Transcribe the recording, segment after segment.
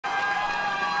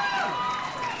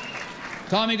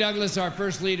Tommy Douglas, our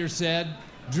first leader, said,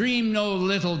 "Dream no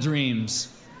little dreams."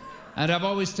 And I've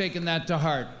always taken that to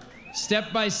heart.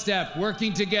 Step by step,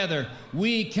 working together,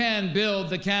 we can build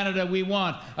the Canada we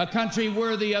want, a country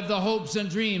worthy of the hopes and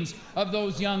dreams of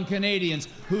those young Canadians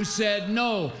who said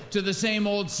no to the same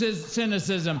old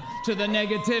cynicism, to the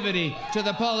negativity, to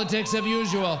the politics of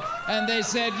usual. And they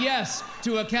said yes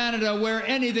to a Canada where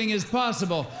anything is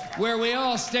possible, where we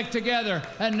all stick together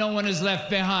and no one is left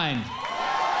behind.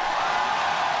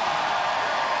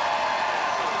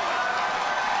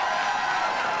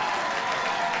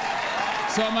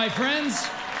 So, my friends,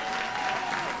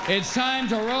 it's time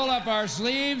to roll up our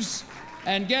sleeves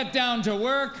and get down to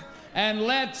work, and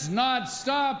let's not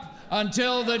stop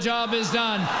until the job is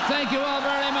done. Thank you all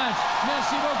very much.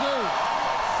 Merci beaucoup.